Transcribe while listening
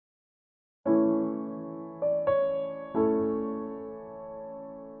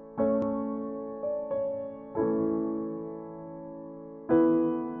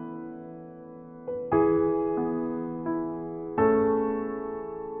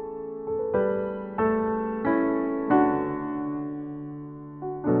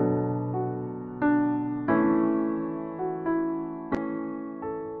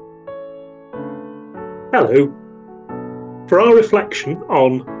Hello. For our reflection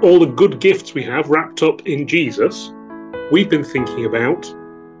on all the good gifts we have wrapped up in Jesus, we've been thinking about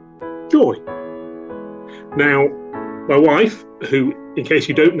joy. Now, my wife, who, in case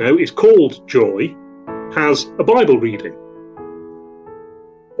you don't know, is called Joy, has a Bible reading.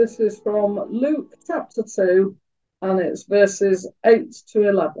 This is from Luke chapter 2, and it's verses 8 to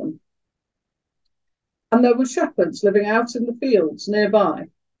 11. And there were shepherds living out in the fields nearby,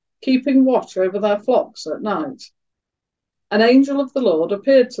 keeping watch over their flocks at night. An angel of the Lord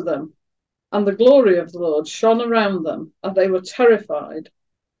appeared to them, and the glory of the Lord shone around them, and they were terrified.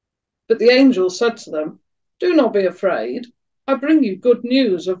 But the angel said to them, "Do not be afraid. I bring you good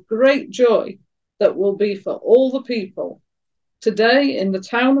news of great joy that will be for all the people. Today, in the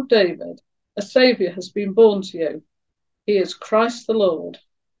town of David, a Saviour has been born to you. He is Christ the Lord."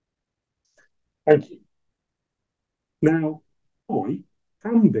 Thank you. Now, joy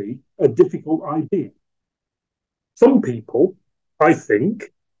can be a difficult idea. Some people, I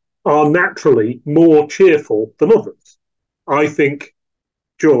think, are naturally more cheerful than others. I think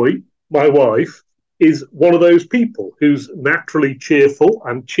Joy, my wife, is one of those people who's naturally cheerful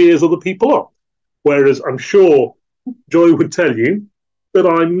and cheers other people up. Whereas I'm sure Joy would tell you that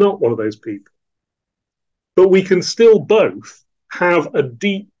I'm not one of those people. But we can still both have a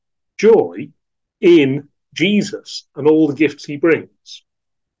deep joy in Jesus and all the gifts he brings.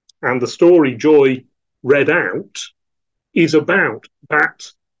 And the story Joy read out is about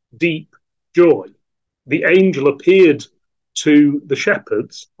that deep joy. The angel appeared to the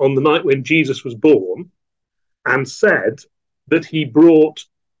shepherds on the night when Jesus was born and said that he brought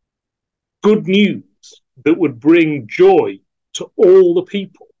good news that would bring joy to all the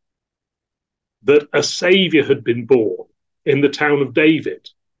people, that a Saviour had been born in the town of David,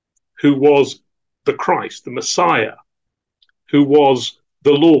 who was the Christ, the Messiah, who was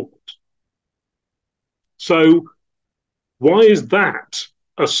the Lord. So why is that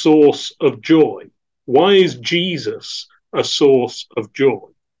a source of joy? Why is Jesus a source of joy?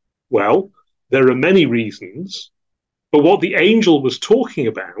 Well, there are many reasons, but what the angel was talking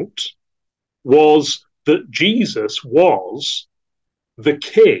about was that Jesus was the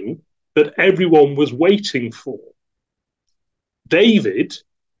king that everyone was waiting for. David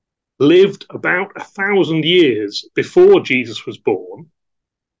lived about 1,000 years before Jesus was born,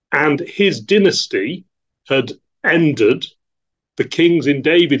 and his dynasty had ended. The kings in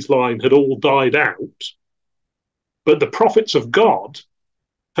David's line had all died out. But the prophets of God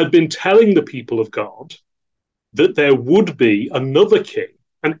had been telling the people of God that there would be another king,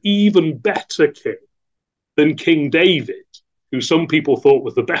 an even better king than King David, who some people thought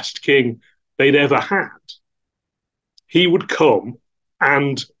was the best king they'd ever had. He would come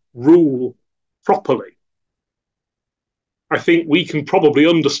and rule properly. I think we can probably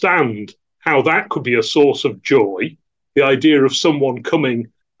understand how that could be a source of joy, the idea of someone coming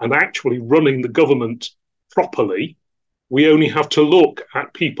and actually running the government properly. We only have to look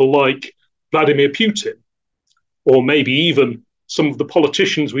at people like Vladimir Putin, or maybe even some of the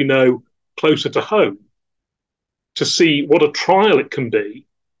politicians we know closer to home, to see what a trial it can be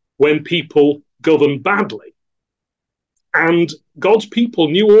when people govern badly. And God's people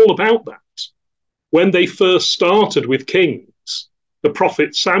knew all about that. When they first started with kings, the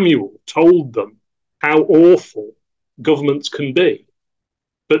prophet Samuel told them how awful governments can be.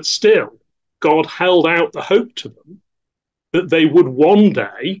 But still, God held out the hope to them that they would one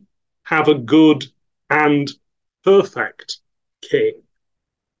day have a good and perfect king.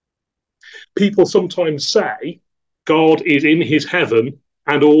 People sometimes say God is in his heaven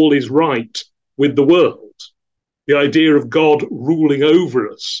and all is right with the world. The idea of God ruling over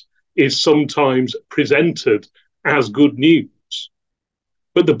us is sometimes presented as good news.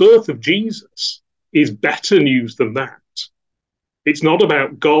 But the birth of Jesus is better news than that. It's not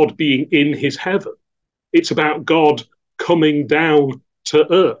about God being in his heaven. It's about God coming down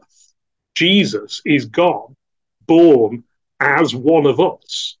to earth. Jesus is God born as one of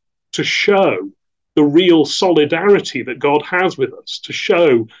us to show the real solidarity that God has with us, to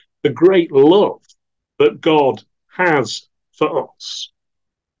show the great love that God has for us,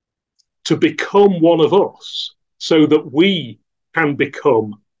 to become one of us so that we can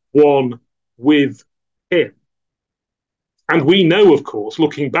become one with him. And we know, of course,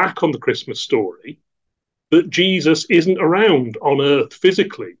 looking back on the Christmas story, that Jesus isn't around on earth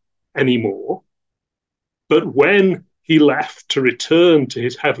physically anymore. But when he left to return to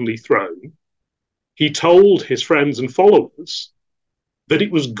his heavenly throne, he told his friends and followers that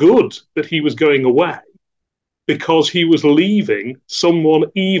it was good that he was going away because he was leaving someone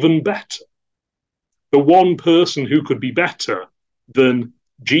even better. The one person who could be better than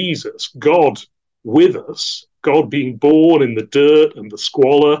Jesus, God with us, God being born in the dirt and the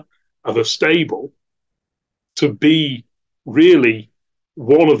squalor of a stable, to be really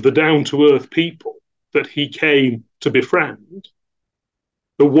one of the down-to-earth people that he came to befriend.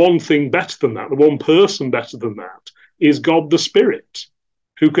 The one thing better than that, the one person better than that, is God the Spirit,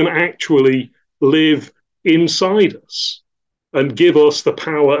 who can actually live inside us and give us the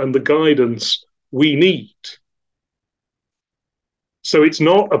power and the guidance we need. So it's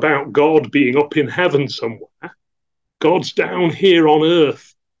not about God being up in heaven somewhere. God's down here on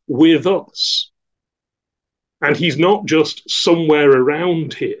earth with us. And he's not just somewhere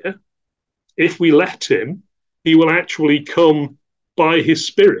around here. If we let him, he will actually come by his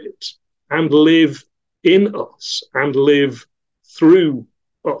Spirit and live in us and live through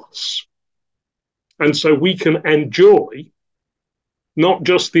us. And so we can enjoy not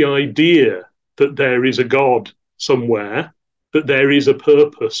just the idea that there is a God somewhere, that there is a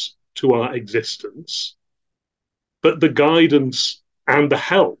purpose to our existence, but the guidance and the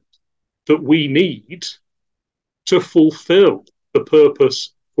help that we need to fulfill the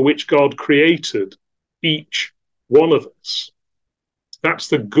purpose for which God created each one of us. That's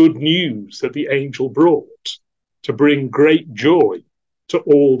the good news that the angel brought, to bring great joy to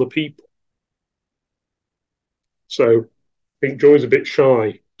all the people. So I think Joy's a bit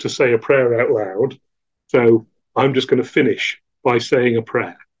shy to say a prayer out loud, so I'm just going to finish by saying a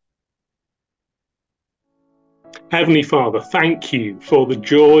prayer. Heavenly Father, thank you for the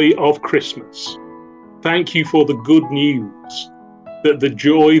joy of Christmas. Thank you for the good news, that the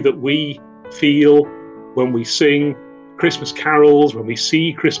joy that we feel when we sing Christmas carols, when we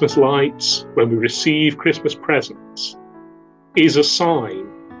see Christmas lights, when we receive Christmas presents, is a sign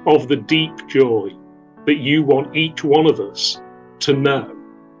of the deep joy that you want each one of us to know.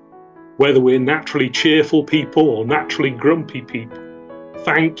 Whether we're naturally cheerful people or naturally grumpy people,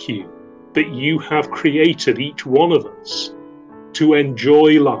 thank you that you have created each one of us to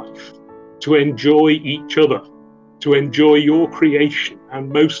enjoy life, to enjoy each other, to enjoy your creation, and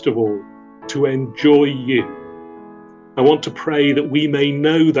most of all, to enjoy you. I want to pray that we may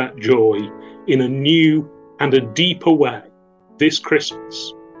know that joy in a new and a deeper way this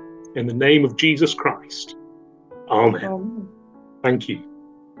Christmas. In the name of Jesus Christ. Amen. Thank you.